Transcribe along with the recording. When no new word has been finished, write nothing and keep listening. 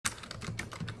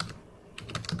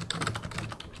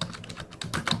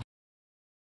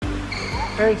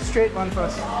Okay, straight one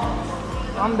first.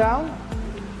 Arm down.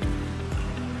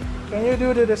 Can you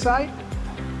do to the side?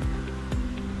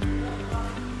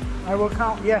 I will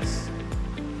count, yes.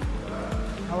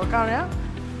 I will count, yeah?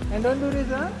 And don't do this,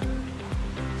 huh?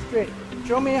 Straight.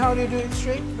 Show me how you do it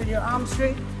straight, with your arm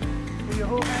straight, with your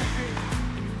whole hand straight.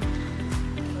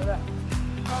 Like that.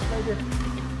 Not like this.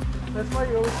 That's why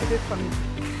you always get it funny.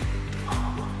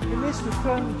 It needs to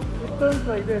turn, it turns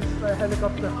like this, like a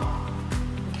helicopter.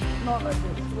 Not like this.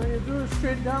 When you do it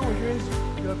straight down, which means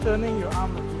you're turning your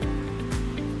arm like this.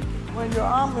 When your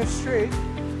arm is straight,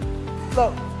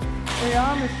 look, when your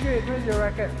arm is straight, where's your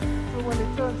racket? So when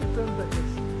it turns like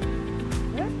this.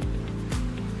 Yeah?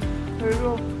 There you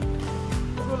go.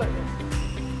 Go like this.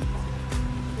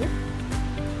 Yeah?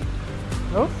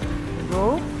 No?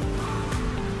 Go.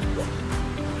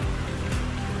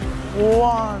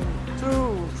 1,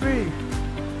 2, 3.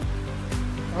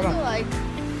 Hold on.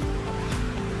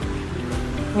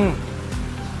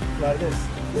 Like this.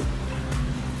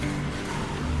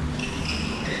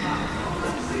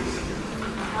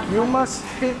 You must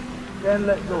hit, then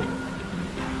let go.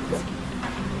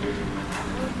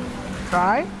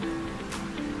 Try.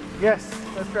 Yes,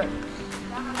 that's right.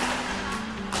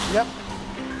 Yep.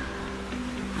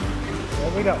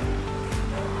 There we go.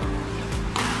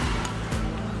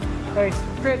 Okay,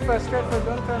 straight first, don't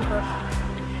turn first.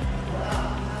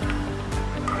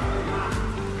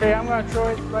 Okay, I'm going to throw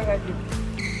it right at you.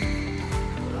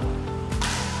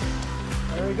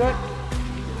 Very good.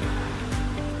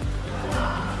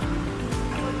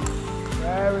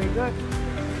 Very good.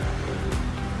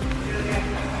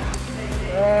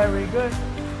 Very good.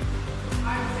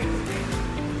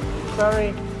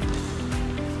 Sorry.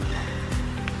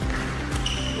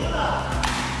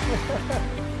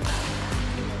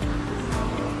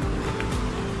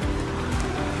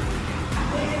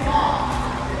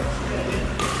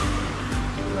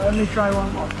 Let me try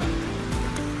one more.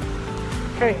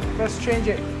 Okay, let's change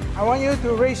it. I want you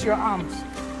to raise your arms.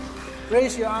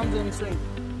 Raise your arms and swing.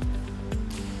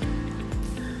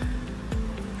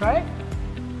 Try it.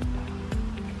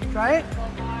 Try it.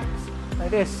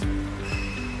 Like this. 1,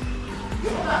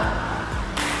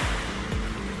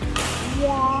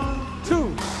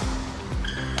 2.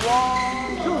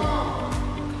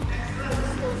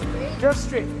 1, 2. Just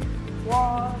straight.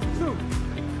 1, 2.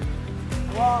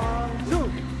 1,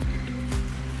 2.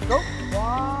 Go.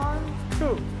 1,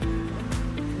 2.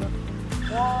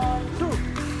 1, 2.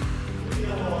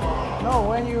 No,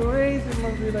 when you raise, it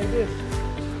must be like this.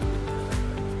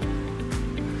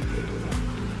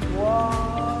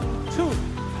 1, 2.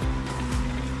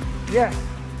 Yes.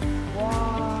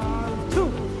 1,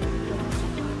 2.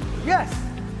 Yes.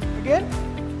 Again.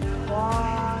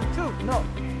 1, 2. No.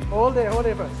 Hold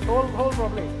it first. Hold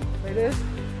properly. Like this.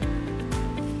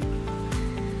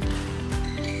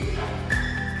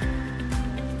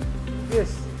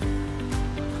 Yes.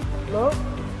 Low.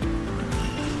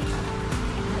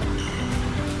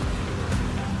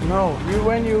 No.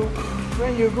 When you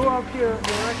go up here,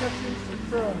 the racket needs to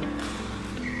turn.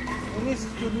 It needs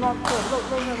to not turn.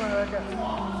 Look at my racket.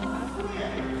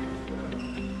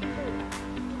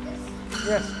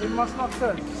 Yes, it must not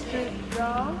turn. Straight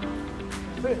down.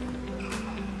 Straight.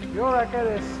 Your racket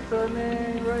is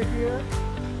turning right here.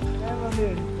 And on the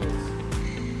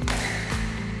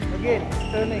again,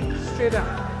 turning straight down.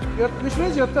 Which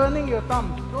means you're turning your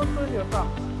thumbs. Don't turn your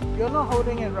thumbs. You're not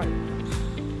holding it right.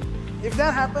 If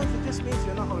that happens, it just means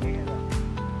you're not holding it right.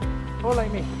 Hold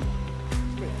like me.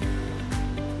 Straight.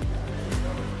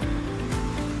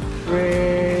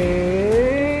 Raise.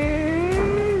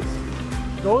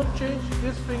 Don't change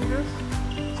these fingers.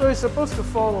 So it's supposed to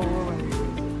fall over when you raise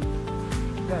it.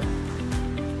 Then.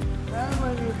 And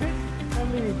when you hit, then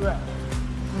you grab.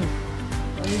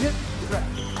 When you hit, grab.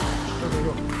 Okay,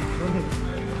 go. Don't hit.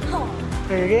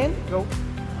 Okay, again, go.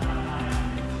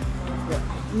 Yeah.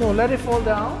 No, let it fall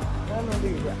down. Then only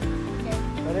you grab. Okay.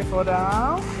 Let it fall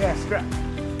down. Yes, grab.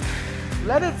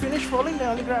 Let it finish falling, then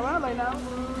only grab. Like now.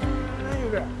 Then you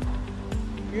grab.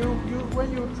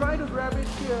 When you try to grab it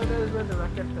here, that is where the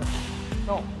racket turns.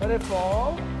 No, let it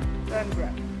fall, then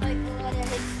grab. Like when it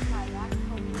hits my racket.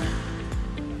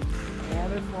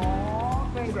 Let it fall,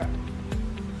 then grab.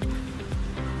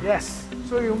 Yes.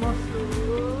 So you must do.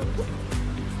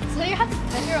 So you have to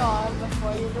bend your arm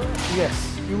before you do it? Yes,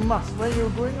 you must. When you're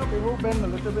going up, it will bend a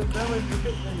little bit. Then when you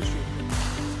hit, then you shoot.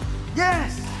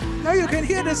 Yes! Now you can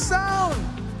hear the sound!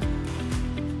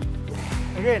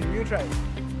 Again, you try.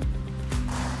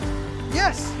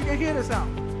 Yes, you can hear the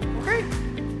sound. Okay?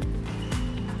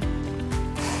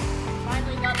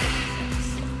 Finally got the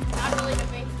basics. Not really the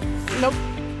basics. Nope,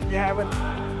 you haven't.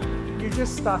 You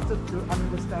just started to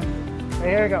understand it.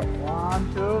 Here we go.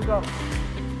 1, 2, go.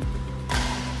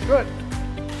 Good.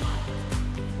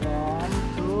 1,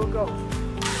 2, go.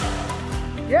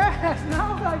 Yes,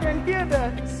 now I can hear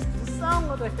the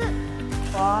sound of the hit.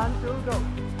 1, 2, go.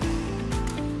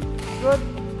 Good.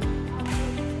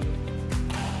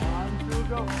 1, 2,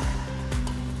 go.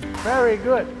 Very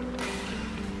good.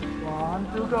 1,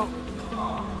 2, go.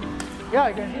 Yeah,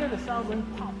 I can hear the sound going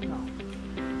pop now.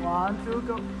 1, 2,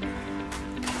 go.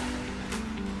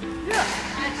 Yeah,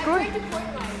 it's good.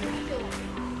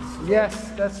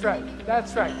 Yes, that's right.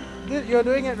 That's right. You're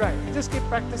doing it right. You just keep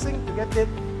practicing to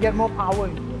get more power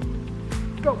into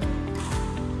it. Go.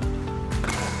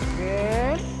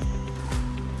 Again.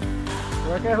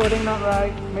 Work at holding not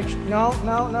right. No.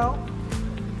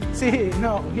 See,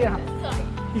 no, yeah.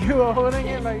 You are holding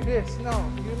it like this. No,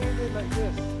 you need it like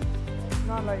this.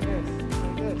 Not like this.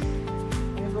 Like this.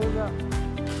 And it goes up.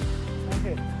 And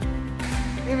hit.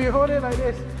 If you hold it like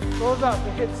this, it goes up,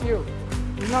 it hits you.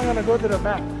 It's not gonna go to the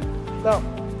back. So,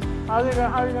 how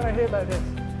are you gonna hit like this?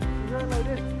 You go like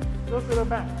this, goes to the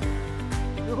back.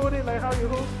 You hold it like how you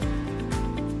hold.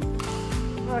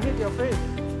 You're gonna hit your face.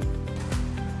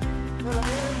 You're like,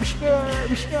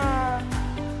 bishka.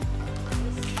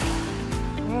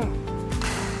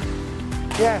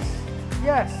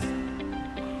 Yes.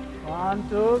 1,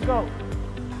 2, go.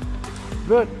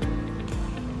 Good.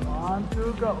 1,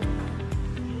 2, go.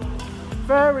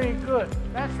 Very good.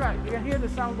 That's right. You can hear the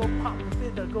sound go pop. You see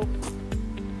the go.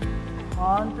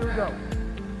 1, 2, go.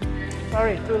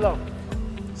 Sorry, too low.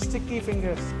 Sticky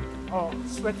fingers or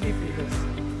sweaty fingers.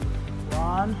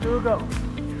 1, 2, go.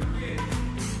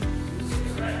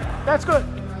 That's good.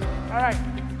 All right,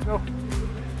 go.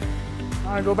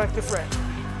 All right, go back to Fred.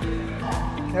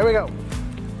 There we go.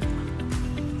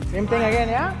 Same thing again,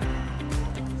 yeah?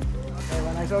 Okay,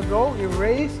 when I saw go, you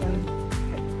raise and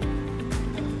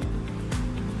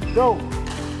hit. Go.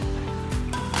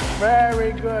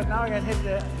 Very good. Now I can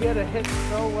hear the hit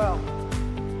so well.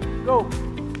 Go.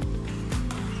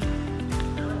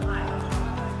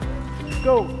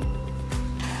 Go.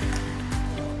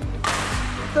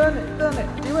 Turn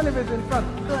it. Even if it's in front,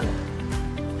 turn it.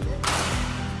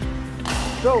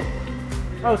 Go.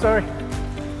 Oh, sorry.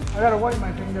 I gotta wipe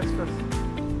my fingers first.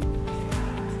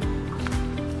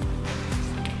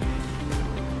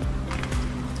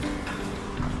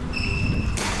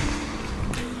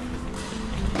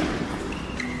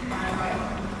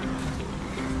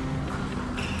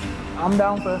 I'm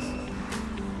down first.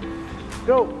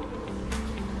 Go.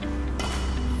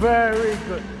 Very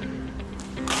good.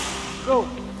 Go.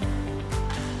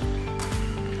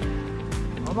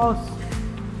 Almost.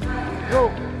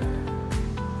 Go.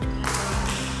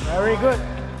 Very good.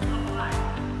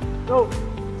 Go.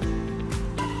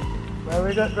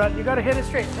 Very good, Brad. You gotta hit it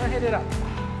straight. Don't hit it up.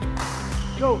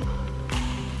 Go.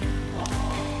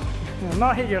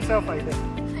 Not hit yourself like that.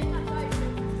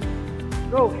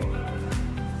 Go.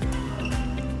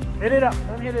 Hit it up.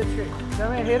 Don't hit it straight.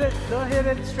 Don't hit it. Don't hit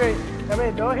it straight.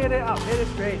 Don't hit it up. Hit it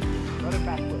straight. Got it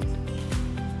backwards.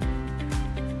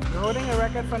 You're holding a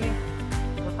racket funny.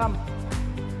 Your thumb.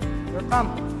 Your thumb.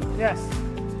 Yes.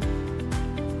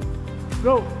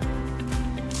 Go.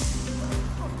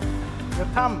 Your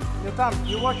thumb. Your thumb.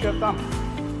 You watch your thumb.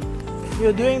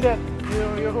 You're doing that.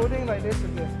 You're holding like this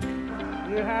again.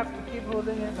 You have to keep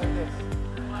holding it like this.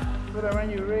 So that when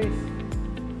you raise.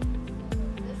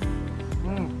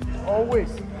 Always.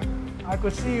 I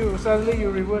could see you, suddenly you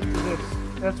revert to this.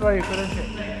 That's why you couldn't hit.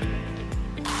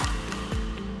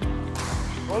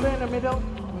 Hold it in the middle.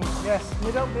 Yes,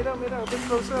 middle. A bit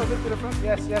closer, a bit to the front.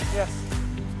 Yes.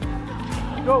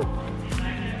 Go.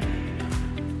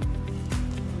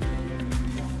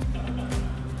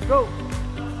 Go.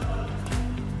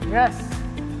 Yes.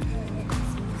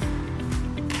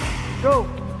 Go.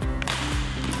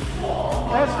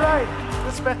 That's right.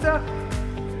 That's better.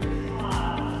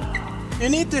 You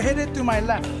need to hit it to my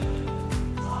left.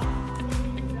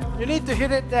 You need to hit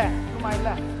it there, to my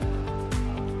left.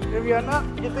 If you're not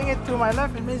hitting it to my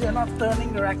left, it means you're not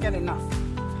turning the racket enough.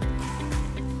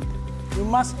 You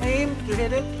must aim to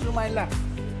hit it to my left.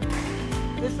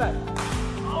 This side.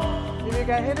 If you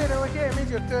can hit it over here, it means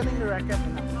you're turning the racket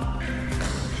enough.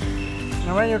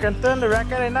 And when you can turn the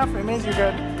racket enough, it means you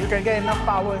can get enough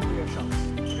power into your shots.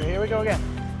 So here we go again.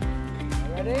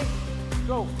 Ready?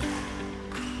 Go.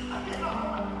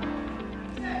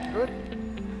 Good.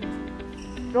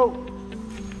 Go.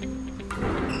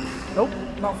 Nope,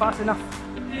 not fast enough.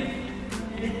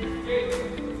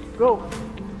 Go.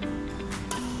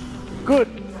 Good.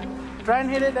 Try and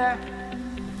hit it there.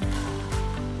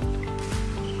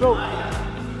 Go.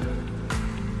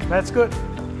 That's good.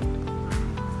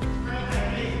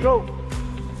 Go.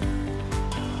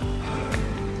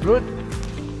 Good.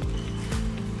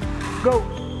 Go.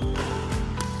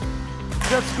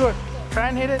 That's good. Try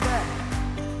and hit it there.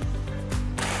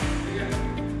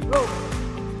 Go.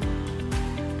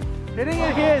 Hitting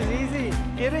it here is easy.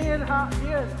 Hitting it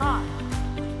here is hard.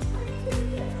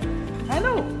 I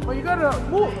know, but you gotta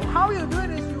move. How you do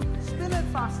it is you spin it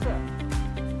faster.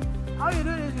 How you do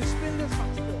it is you spin this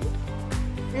faster.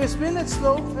 You spin it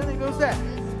slow, then it goes there.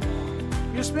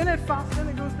 You spin it fast, then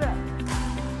it goes there.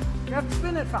 You have to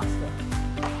spin it faster.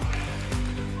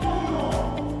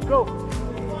 Go.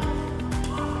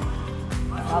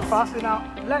 Now fast enough.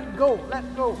 Let go,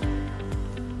 let go.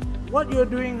 What you're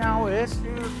doing now is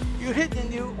you hit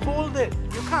and you hold it.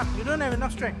 You can't, you don't have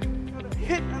enough strength. You gotta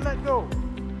hit and let go.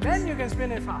 Then you can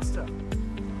spin it faster.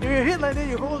 If you hit like that,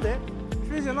 you hold it, which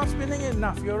means you're not spinning it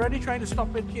enough. You're already trying to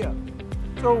stop it here.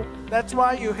 So that's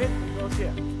why you hit and it goes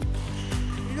here.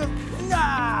 You just,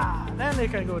 nah, then you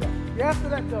can go there. You have to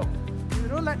let go. If you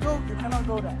don't let go, you cannot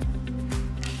go there.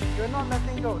 You're not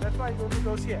letting go. That's why it only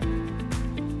goes here.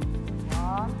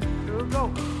 1, 2,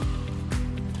 go.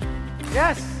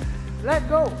 Yes, let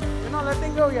go. You're not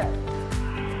letting go yet.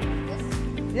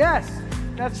 Yes,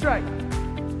 that's right.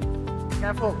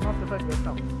 Careful, not to hurt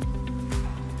yourself.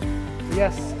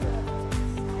 Yes.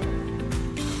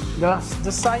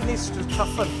 The side needs to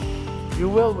toughen. You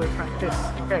will with practice.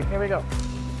 Okay, here we go.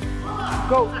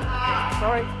 Go.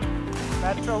 Sorry.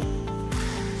 Bad throw.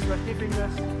 Sweaty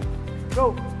fingers.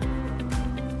 Go.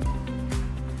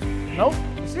 Nope.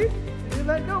 You see? You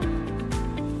let go.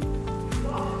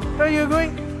 So you're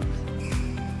going.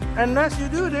 Unless you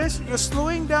do this, you're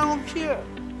slowing down here.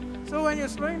 So when you're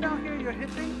slowing down here, you're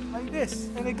hitting like this,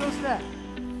 and it goes there.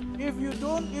 If you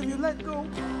let go,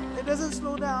 it doesn't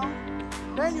slow down,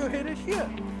 then you hit it here.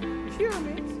 Here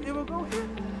means it will go here.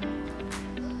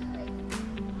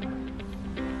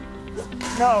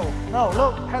 No,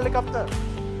 look, helicopter.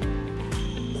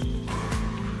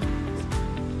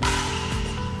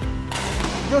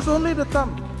 Just only the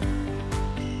thumb.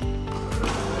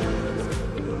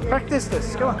 Practice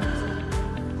this, come on.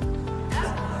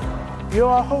 You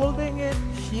are holding it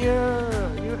here.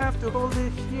 You have to hold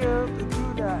it here to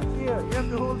do that. Here, you have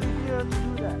to hold it here to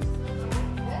do that.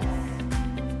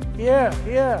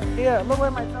 Here. Look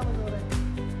where my thumb is already.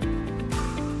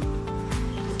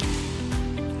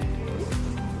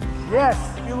 Yes,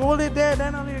 you hold it there,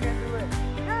 then only you can do it.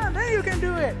 Yeah, then you can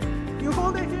do it. You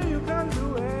hold it here, you can't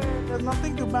do it. There's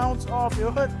nothing to bounce off. You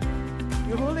hurt.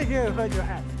 You hold it here, you hurt your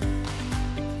hand.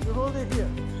 You hold it here.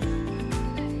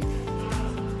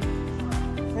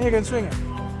 Then you can swing it.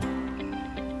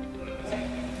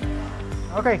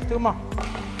 Okay, 2 more.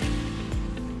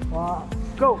 1,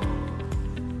 go.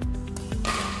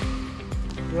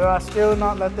 You are still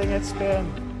not letting it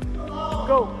spin.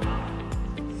 Go.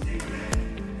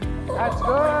 That's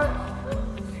good.